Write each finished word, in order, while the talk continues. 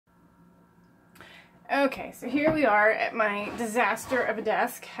Okay, so here we are at my disaster of a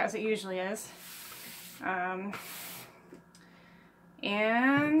desk, as it usually is. Alright,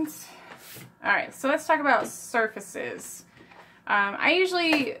 so let's talk about surfaces. I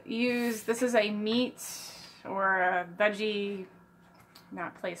usually use, this is a meat or a veggie,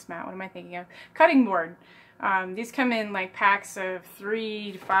 not placemat, what am I thinking of? Cutting board. These come in like packs of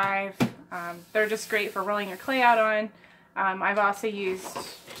 3 to 5. They're just great for rolling your clay out on. I've also used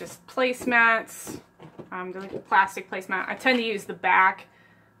just placemats, the plastic placemat. I tend to use the back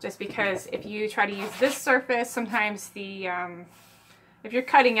just because if you try to use this surface, sometimes the if you're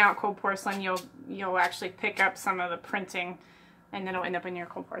cutting out cold porcelain, you'll actually pick up some of the printing and then it'll end up in your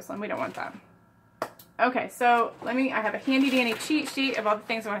cold porcelain. We don't want that. Okay, so I have a handy dandy cheat sheet of all the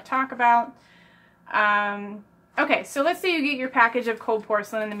things I want to talk about. Okay, so let's say you get your package of cold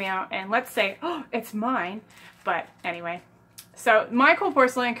porcelain in the mail, and let's say, oh, it's mine. But anyway, so my cold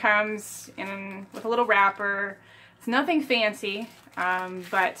porcelain comes in with a little wrapper. It's nothing fancy,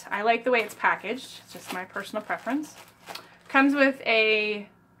 but I like the way it's packaged. It's just my personal preference. Comes with a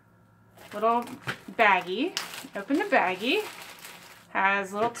little baggie. Open the baggie.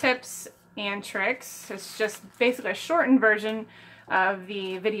 Has little tips and tricks. It's just basically a shortened version of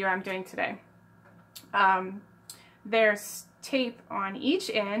the video I'm doing today. There's tape on each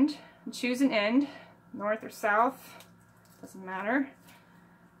end. Choose an end, north or south, doesn't matter.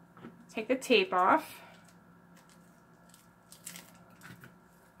 Take the tape off.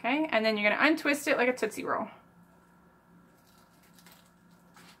 Okay, and then you're going to untwist it like a Tootsie Roll.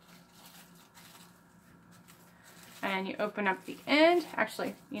 And you open up the end.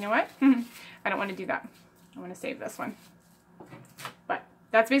 Actually, you know what? I don't want to do that. I want to save this one. But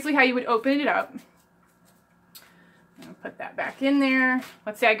that's basically how you would open it up. I'll put that back in there.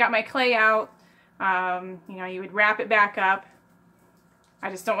 Let's say I got my clay out. You know, you would wrap it back up.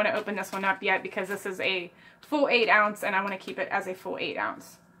 I just don't want to open this one up yet because this is a full 8 ounce and I want to keep it as a full 8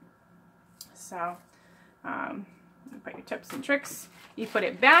 ounce. So, you put your tips and tricks. You put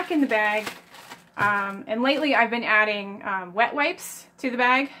it back in the bag. And lately I've been adding wet wipes to the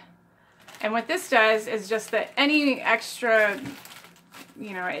bag. And what this does is just that any extra,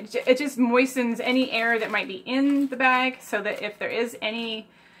 you know, it just moistens any air that might be in the bag so that if there is any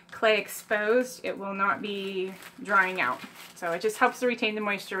clay exposed, it will not be drying out. So it just helps to retain the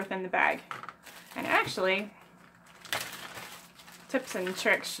moisture within the bag. And actually, tips and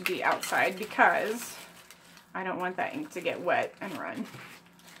tricks should be outside because I don't want that ink to get wet and run.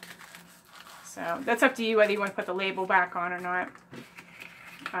 So that's up to you whether you want to put the label back on or not.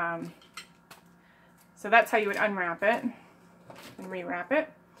 So that's how you would unwrap it and rewrap it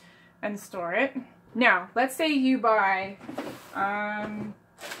and store it. Now, let's say you buy, an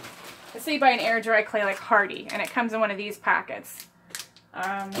air dry clay like Hardy, and it comes in one of these packets.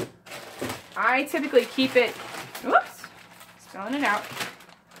 I typically keep it, whoops, spilling it out.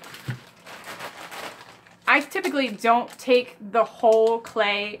 I typically don't take the whole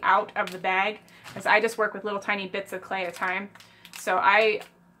clay out of the bag because I just work with little tiny bits of clay at a time. So I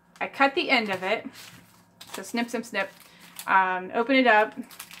cut the end of it. So snip, snip, snip. Open it up.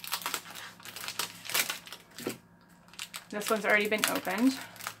 This one's already been opened.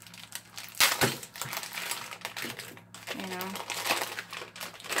 You know,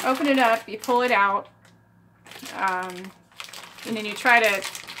 open it up. You pull it out, and then you try to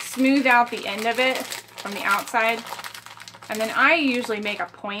smooth out the end of it from the outside. And then I usually make a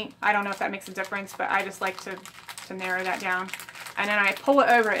point. I don't know if that makes a difference, but I just like to narrow that down. And then I pull it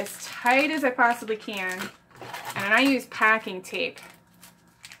over as tight as I possibly can. And then I use packing tape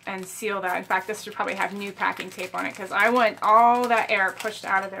and seal that. In fact, this should probably have new packing tape on it because I want all that air pushed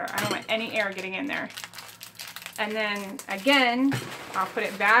out of there. I don't want any air getting in there. And then again, I'll put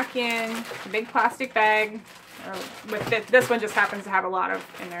it back in the big plastic bag. This one just happens to have a lot of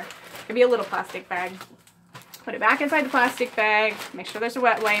in there. It could be a little plastic bag. Put it back inside the plastic bag. Make sure there's a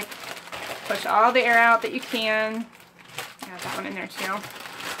wet wipe. Push all the air out that you can. Add that one in there too.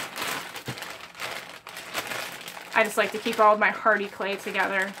 I just like to keep all of my Hardy clay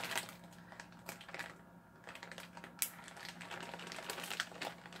together.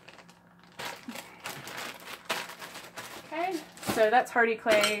 Okay, so that's Hardy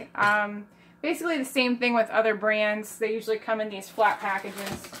clay. Basically the same thing with other brands. They usually come in these flat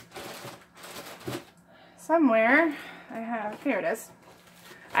packages. Somewhere I have, here it is.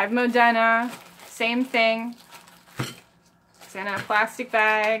 I have Modena, same thing. It's in a plastic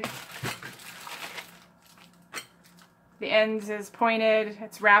bag. The end is pointed,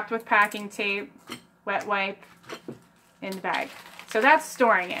 it's wrapped with packing tape, wet wipe, in the bag. So that's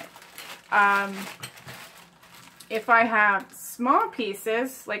storing it. If I have small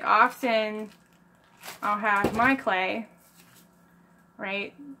pieces, like often I'll have my clay,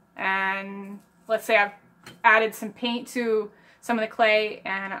 right? And let's say I've added some paint to some of the clay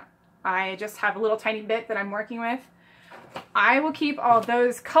and I just have a little tiny bit that I'm working with. I will keep all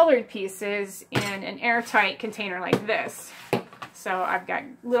those colored pieces in an airtight container like this. So I've got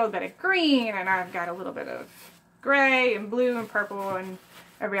a little bit of green and I've got a little bit of gray and blue and purple and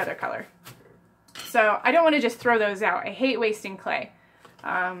every other color. So I don't want to just throw those out. I hate wasting clay.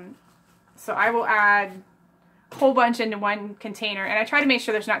 So I will add a whole bunch into one container, and I try to make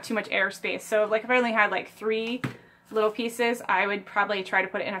sure there's not too much airspace. So like if I only had like 3 little pieces, I would probably try to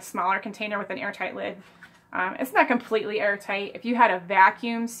put it in a smaller container with an airtight lid. It's not completely airtight. If you had a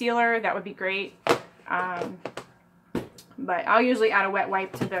vacuum sealer, that would be great. But I'll usually add a wet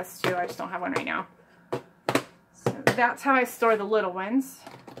wipe to this too. I just don't have one right now. So that's how I store the little ones.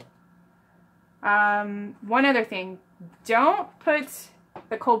 One other thing, don't put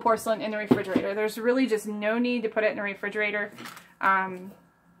the cold porcelain in the refrigerator. There's really just no need to put it in the refrigerator.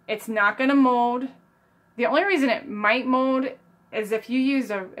 It's not going to mold. The only reason it might mold is if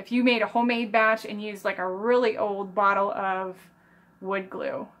you made a homemade batch and used like a really old bottle of wood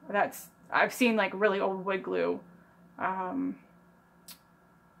glue. I've seen like really old wood glue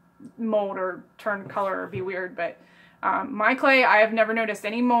mold or turn color or be weird, but my clay, I have never noticed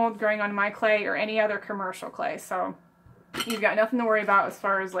any mold growing on my clay or any other commercial clay, so you've got nothing to worry about as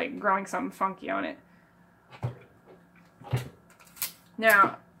far as like growing something funky on it.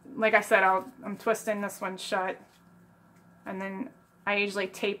 Now, like I said, I'm twisting this one shut, and then I usually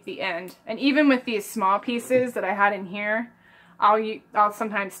tape the end. And even with these small pieces that I had in here, I'll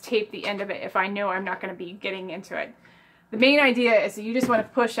sometimes tape the end of it if I know I'm not going to be getting into it. The main idea is that you just want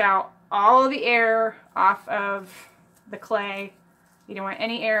to push out all the air off of the clay. You don't want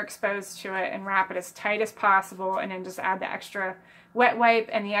any air exposed to it, and wrap it as tight as possible, and then just add the extra wet wipe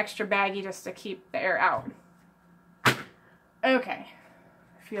and the extra baggie just to keep the air out. Okay,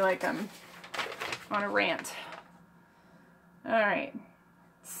 I feel like I'm on a rant. Alright,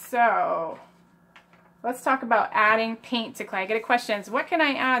 so let's talk about adding paint to clay. I get a question, what can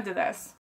I add to this?